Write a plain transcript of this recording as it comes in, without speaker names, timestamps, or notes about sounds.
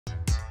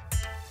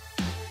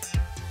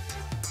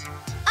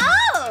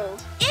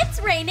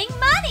raining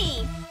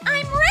money!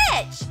 I'm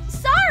rich!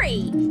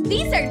 Sorry!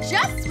 These are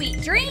just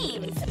sweet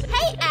dreams!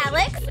 Hey,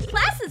 Alex!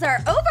 Classes are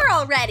over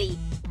already!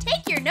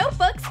 Take your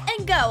notebooks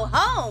and go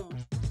home!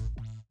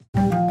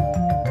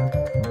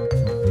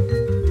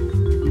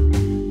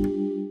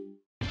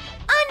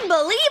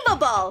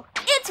 Unbelievable!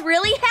 It's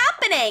really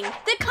happening!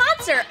 The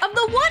concert of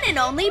the one and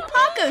only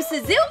Paco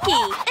Suzuki!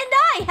 And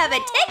I have a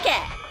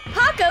ticket!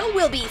 Paco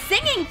will be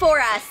singing for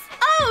us!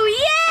 Oh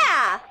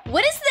yeah!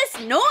 What is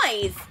this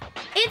noise?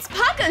 It's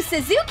Paco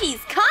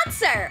Suzuki's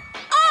concert!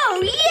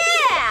 Oh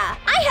yeah!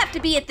 I have to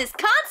be at this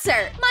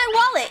concert! My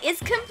wallet is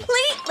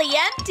completely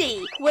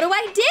empty! What do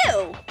I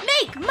do?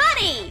 Make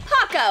money!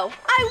 Paco,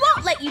 I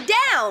won't let you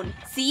down!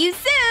 See you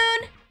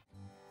soon!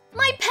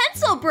 My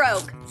pencil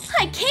broke!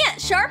 I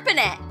can't sharpen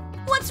it!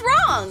 What's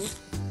wrong?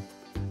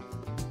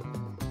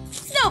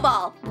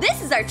 Snowball,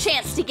 this is our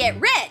chance to get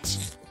rich!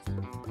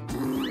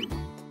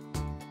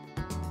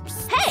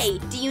 Hey,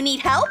 do you need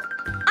help?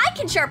 I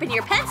can sharpen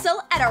your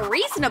pencil at a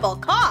reasonable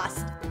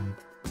cost.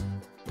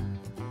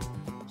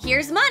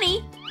 Here's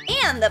money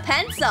and the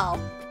pencil.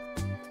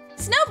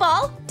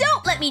 Snowball,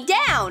 don't let me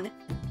down!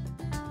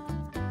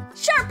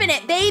 Sharpen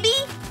it, baby!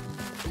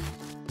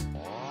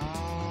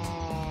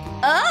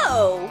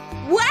 Oh,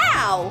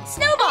 wow!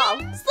 Snowball,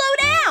 slow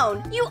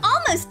down! You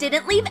almost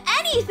didn't leave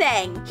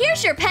anything!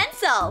 Here's your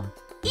pencil!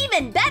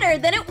 Even better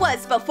than it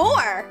was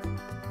before!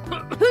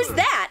 Who's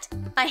that?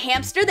 A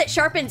hamster that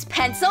sharpens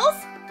pencils?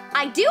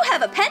 I do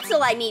have a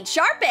pencil I need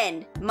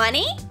sharpened.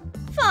 Money?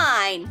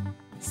 Fine.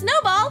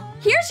 Snowball,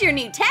 here's your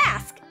new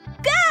task.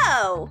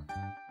 Go!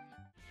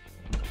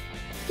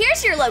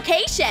 Here's your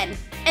location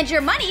and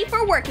your money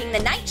for working the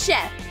night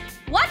shift.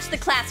 Watch the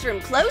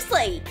classroom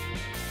closely.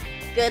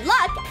 Good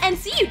luck and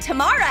see you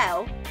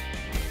tomorrow.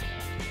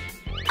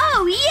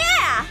 Oh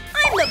yeah!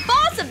 I'm the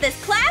boss of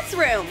this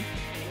classroom.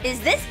 Is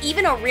this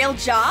even a real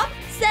job?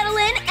 Settle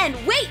in and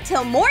wait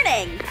till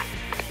morning.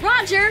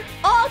 Roger,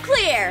 all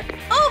clear.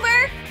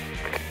 Over.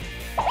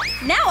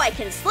 Now I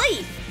can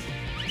sleep.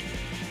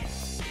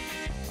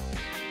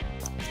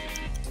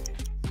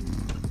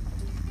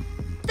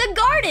 The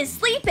guard is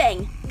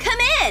sleeping. Come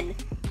in.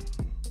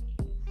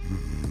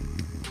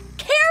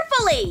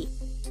 Carefully.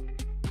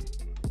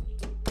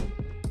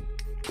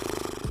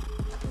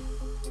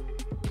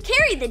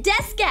 Carry the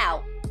desk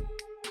out.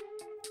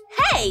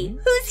 Hey,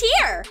 who's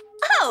here?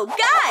 Oh,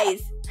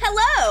 guys.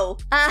 Hello.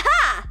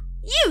 Aha!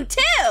 You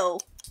too.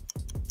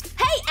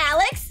 Hey,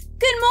 Alex.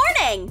 Good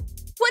morning.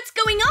 What's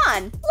going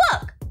on?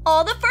 Look,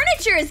 all the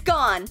furniture is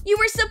gone. You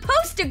were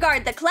supposed to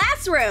guard the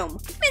classroom.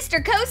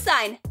 Mr.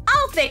 Cosine,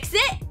 I'll fix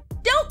it.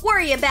 Don't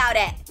worry about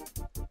it.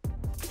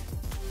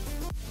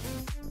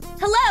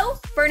 Hello,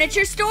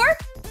 furniture store?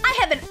 I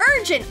have an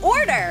urgent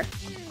order.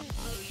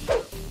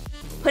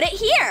 Put it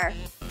here.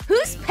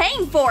 Who's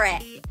paying for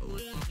it?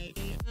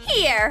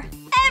 Here,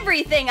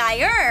 everything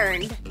I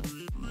earned.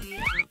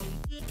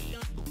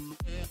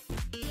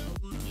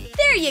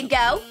 There you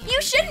go.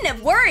 You shouldn't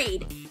have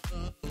worried.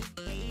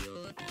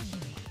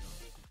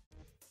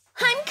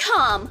 I'm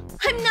calm.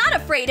 I'm not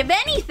afraid of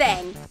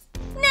anything.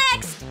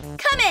 Next,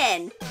 come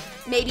in.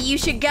 Maybe you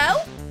should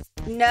go?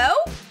 No?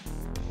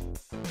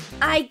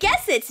 I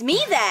guess it's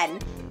me then.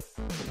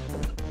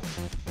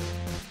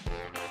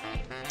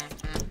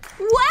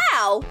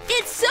 Wow,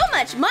 it's so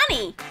much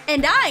money,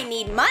 and I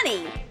need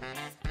money.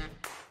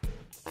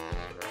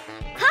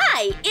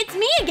 Hi, it's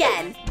me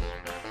again.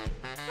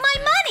 My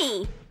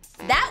money.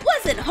 That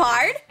wasn't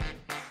hard.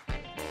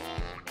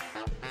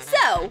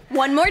 So,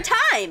 one more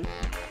time.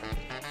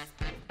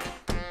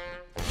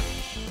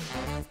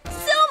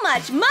 So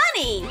much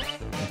money!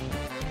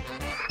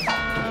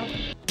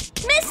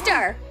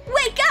 Mister,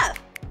 wake up!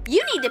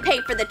 You need to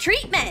pay for the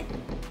treatment.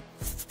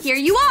 Here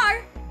you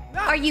are.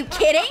 Are you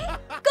kidding?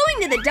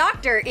 Going to the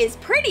doctor is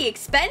pretty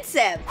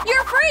expensive.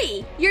 You're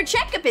free. Your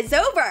checkup is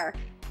over.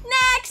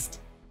 Next!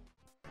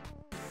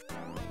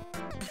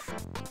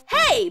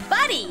 Hey,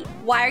 buddy!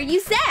 Why are you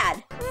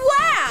sad?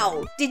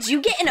 Wow! Did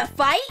you get in a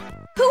fight?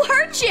 Who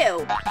hurt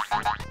you?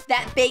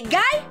 That big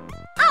guy?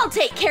 I'll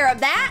take care of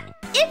that!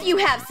 If you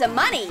have some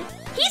money.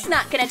 He's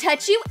not gonna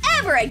touch you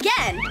ever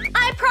again!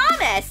 I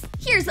promise!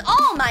 Here's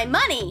all my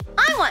money!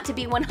 I want to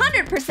be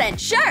 100%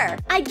 sure!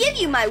 I give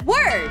you my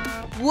word!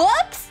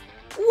 Whoops!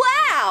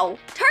 Wow!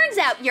 Turns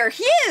out you're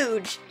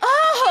huge!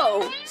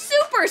 Oh!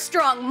 Super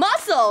strong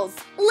muscles!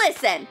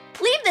 Listen,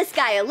 leave this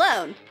guy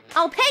alone.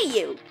 I'll pay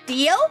you.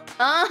 Deal?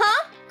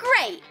 Uh-huh.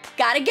 Great.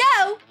 Gotta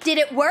go. Did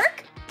it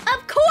work?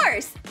 Of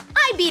course.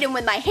 I beat him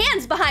with my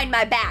hands behind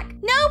my back.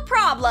 No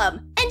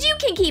problem. And you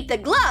can keep the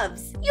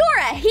gloves.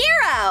 You're a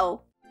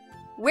hero.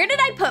 Where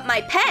did I put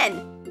my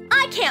pen?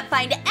 I can't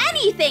find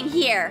anything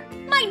here.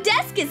 My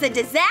desk is a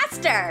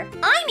disaster.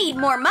 I need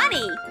more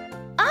money.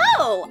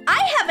 Oh,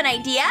 I have an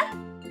idea.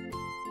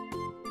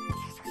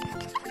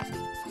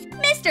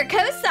 Mr.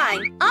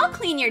 Cosine, I'll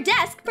clean your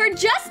desk for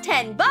just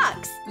 10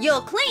 bucks.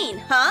 You'll clean,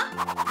 huh?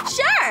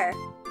 Sure.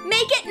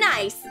 Make it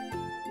nice.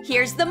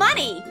 Here's the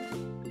money.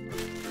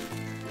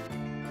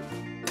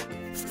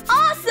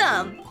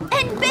 Awesome!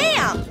 And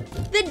bam!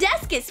 The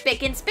desk is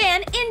spick and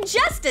span in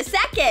just a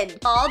second.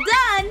 All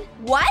done.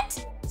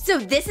 What? So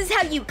this is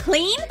how you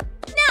clean?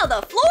 Now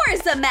the floor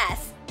is a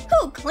mess.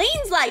 Who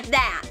cleans like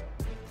that?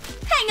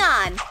 Hang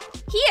on.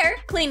 Here,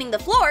 cleaning the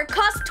floor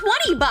costs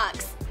 20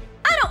 bucks.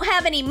 I don't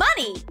have any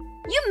money.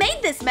 You made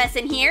this mess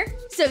in here,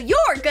 so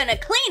you're gonna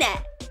clean it.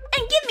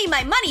 And give me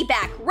my money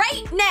back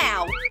right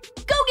now.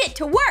 Go get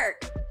to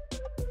work.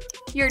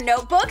 Your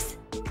notebooks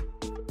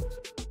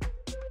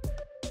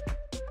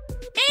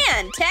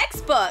and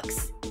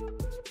textbooks.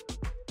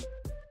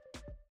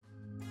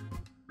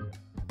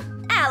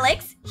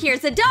 Alex,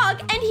 here's a dog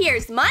and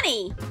here's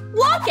money.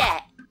 Walk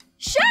it.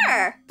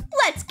 Sure.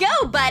 Let's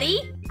go,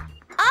 buddy.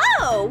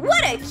 Oh,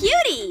 what a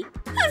cutie.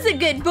 Who's a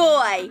good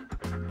boy?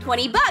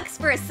 20 bucks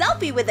for a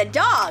selfie with a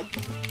dog.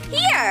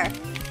 Here.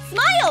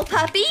 Smile,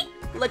 puppy.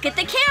 Look at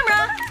the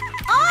camera.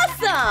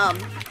 Awesome.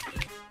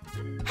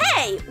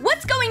 Hey,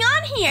 what's going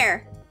on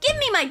here? Give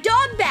me my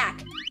dog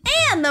back.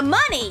 And the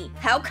money.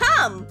 How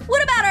come?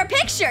 What about our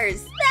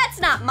pictures? That's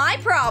not my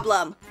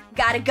problem.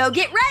 Gotta go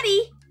get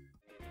ready.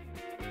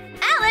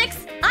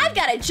 Alex, I've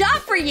got a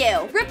job for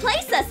you.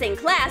 Replace us in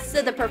class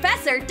so the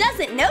professor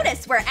doesn't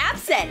notice we're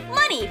absent.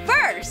 Money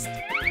first.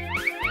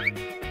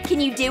 Can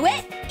you do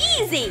it?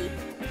 Easy.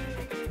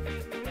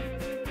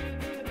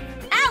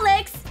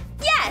 Alex,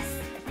 yes.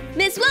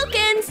 Miss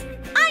Wilkins,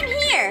 I'm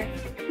here.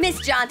 Miss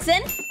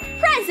Johnson,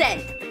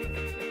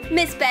 present.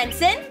 Miss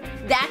Benson,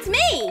 that's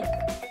me.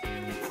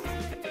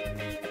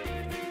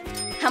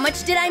 How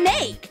much did I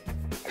make?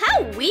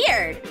 How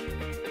weird.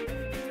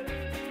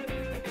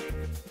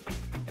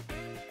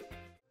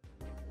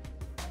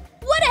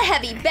 What a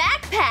heavy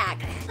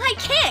backpack! I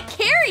can't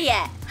carry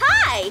it!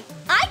 Hi!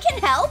 I can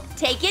help!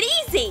 Take it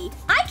easy!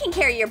 I can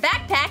carry your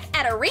backpack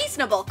at a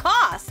reasonable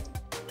cost!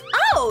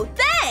 Oh,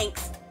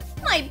 thanks!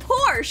 My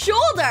poor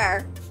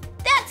shoulder!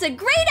 That's a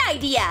great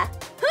idea!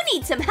 Who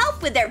needs some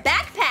help with their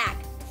backpack?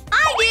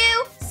 I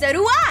do! So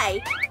do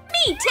I!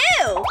 Me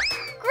too!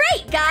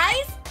 Great,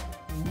 guys!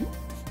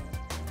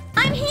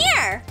 I'm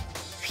here!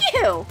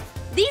 Phew!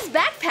 These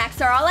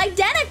backpacks are all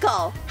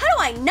identical! How do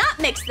I not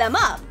mix them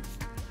up?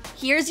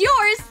 Here's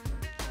yours!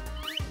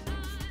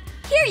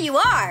 Here you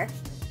are!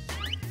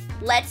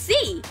 Let's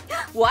see.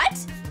 What?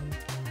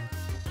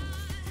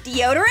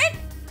 Deodorant?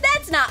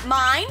 That's not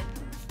mine!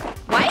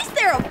 Why is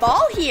there a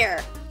ball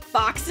here?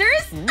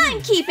 Boxers?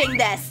 I'm keeping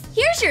this!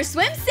 Here's your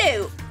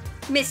swimsuit!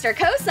 Mr.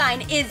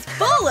 Cosine is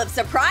full of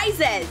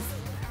surprises!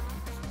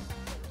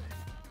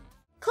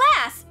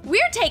 Class,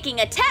 we're taking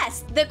a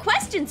test. The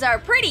questions are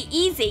pretty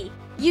easy.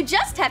 You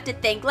just have to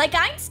think like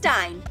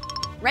Einstein.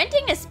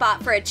 Renting a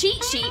spot for a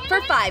cheat sheet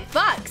for 5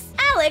 bucks.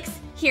 Alex,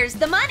 here's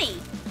the money.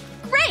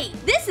 Great,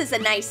 this is a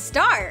nice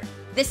start.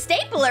 The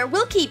stapler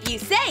will keep you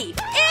safe.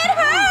 It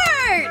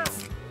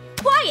hurts!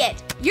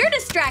 Quiet, you're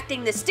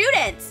distracting the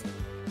students.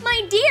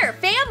 My dear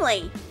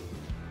family.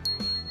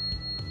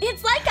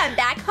 It's like I'm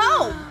back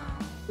home.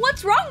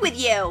 What's wrong with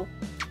you?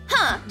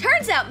 Huh,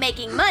 turns out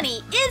making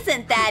money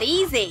isn't that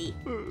easy.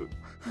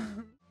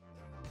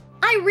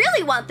 I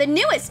really want the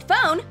newest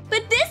phone,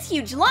 but this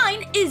huge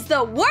line is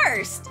the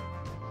worst.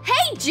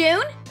 Hey,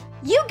 June!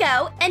 You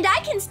go, and I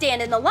can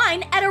stand in the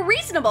line at a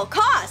reasonable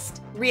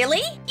cost.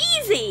 Really?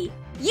 Easy!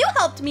 You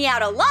helped me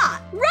out a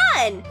lot.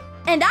 Run!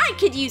 And I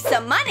could use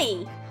some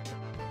money.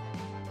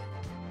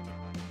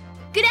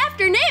 Good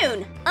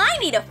afternoon! I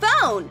need a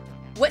phone.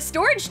 What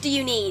storage do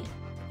you need?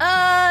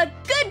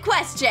 Good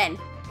question.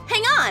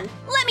 Hang on,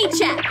 let me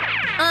check.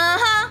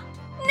 Uh-huh.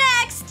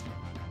 Next!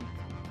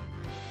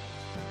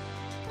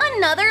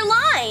 Another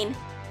line.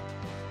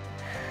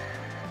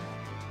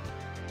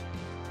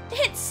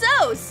 It's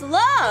so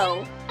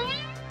slow.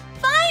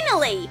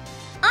 Finally!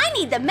 I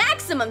need the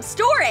maximum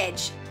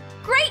storage.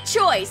 Great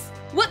choice.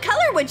 What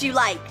color would you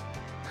like?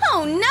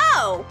 Oh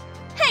no!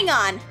 Hang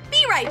on,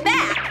 be right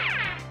back.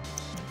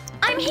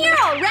 I'm here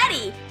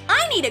already.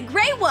 I need a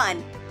gray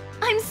one.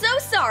 I'm so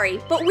sorry,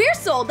 but we're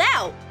sold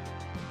out.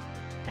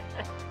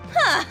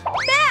 Huh,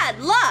 bad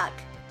luck.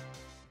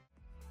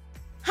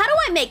 How do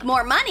I make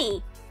more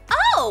money?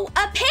 Oh,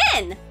 a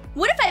pin!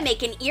 What if I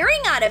make an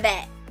earring out of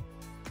it?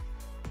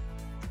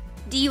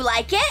 Do you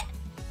like it?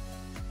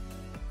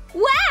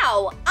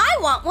 Wow, I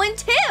want one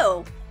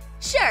too!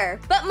 Sure,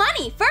 but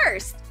money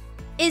first.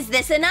 Is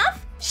this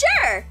enough?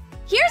 Sure!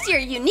 Here's your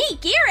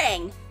unique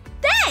earring!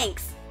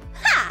 Thanks!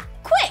 Ha!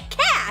 Quick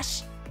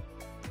cash!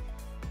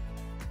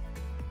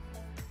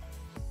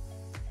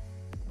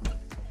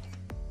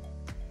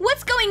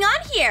 What's going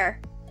on here?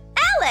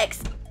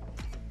 Alex!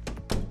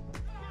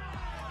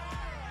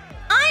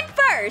 I'm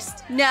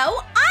first!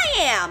 No, I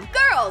am!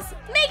 Girls,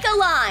 make a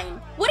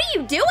line! What are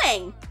you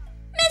doing?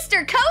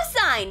 Mr.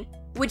 Cosine!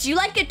 Would you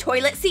like a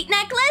toilet seat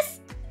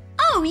necklace?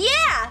 Oh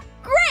yeah!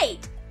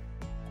 Great!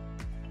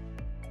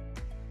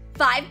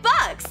 5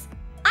 bucks!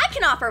 I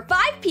can offer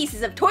 5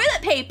 pieces of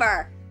toilet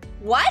paper!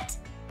 What?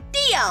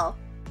 Deal!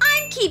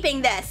 I'm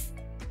keeping this!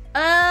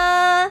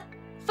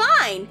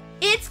 Fine.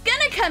 It's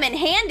gonna come in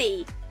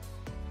handy.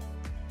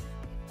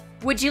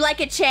 Would you like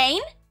a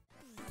chain?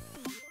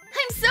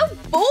 I'm so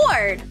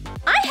bored!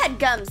 I had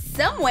gum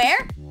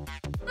somewhere.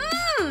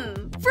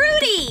 Mmm,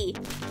 fruity.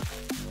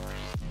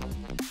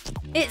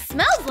 It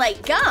smells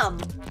like gum.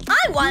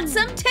 I want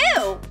some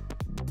too.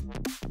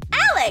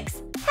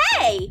 Alex,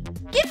 hey,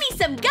 give me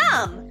some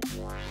gum.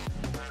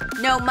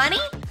 No money,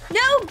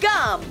 no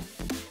gum.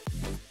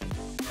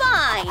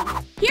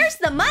 Fine, here's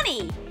the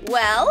money.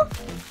 Well,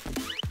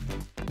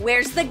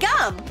 where's the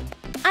gum?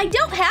 I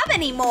don't have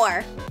any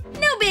more.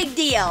 No big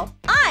deal.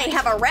 I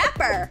have a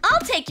wrapper. I'll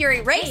take your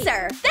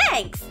eraser.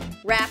 Thanks.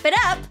 Wrap it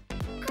up.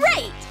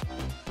 Great.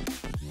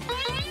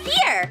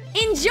 Here,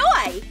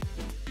 enjoy.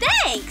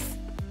 Thanks.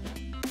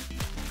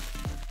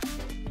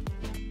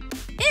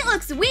 It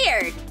looks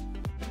weird.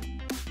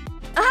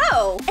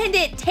 Oh, and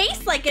it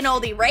tastes like an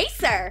old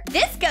eraser.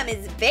 This gum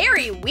is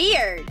very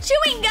weird.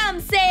 Chewing gum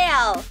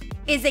sale.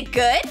 Is it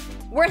good?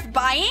 Worth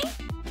buying?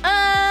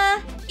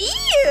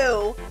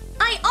 Ew!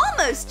 I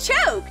almost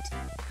choked.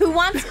 Who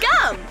wants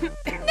gum?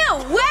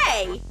 No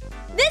way!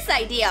 This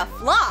idea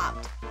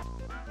flopped.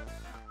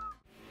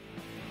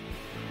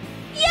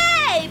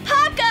 Yay,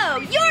 Paco!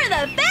 You're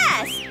the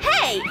best!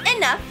 Hey,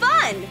 enough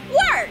fun!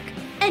 Work!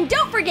 And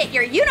don't forget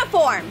your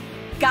uniform.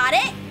 Got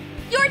it?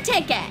 Your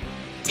ticket.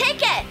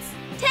 Tickets!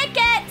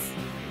 Tickets!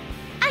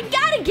 I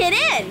gotta get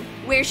in.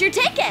 Where's your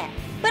ticket?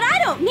 But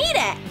I don't need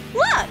it.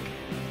 Look!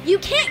 You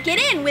can't get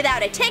in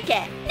without a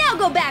ticket. Now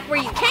go back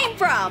where you came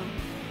from.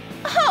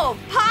 Oh,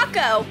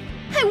 Paco!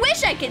 I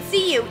wish I could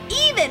see you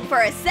even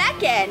for a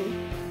second.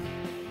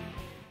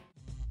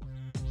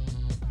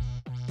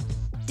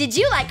 Did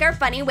you like our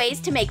funny ways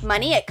to make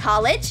money at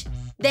college?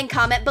 Then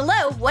comment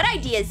below what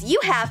ideas you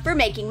have for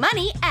making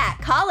money at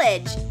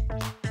college.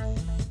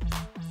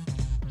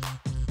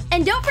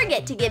 And don't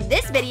forget to give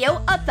this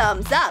video a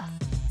thumbs up.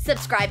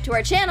 Subscribe to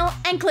our channel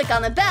and click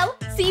on the bell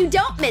so you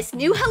don't miss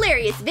new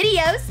hilarious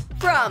videos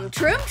from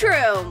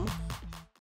Troom.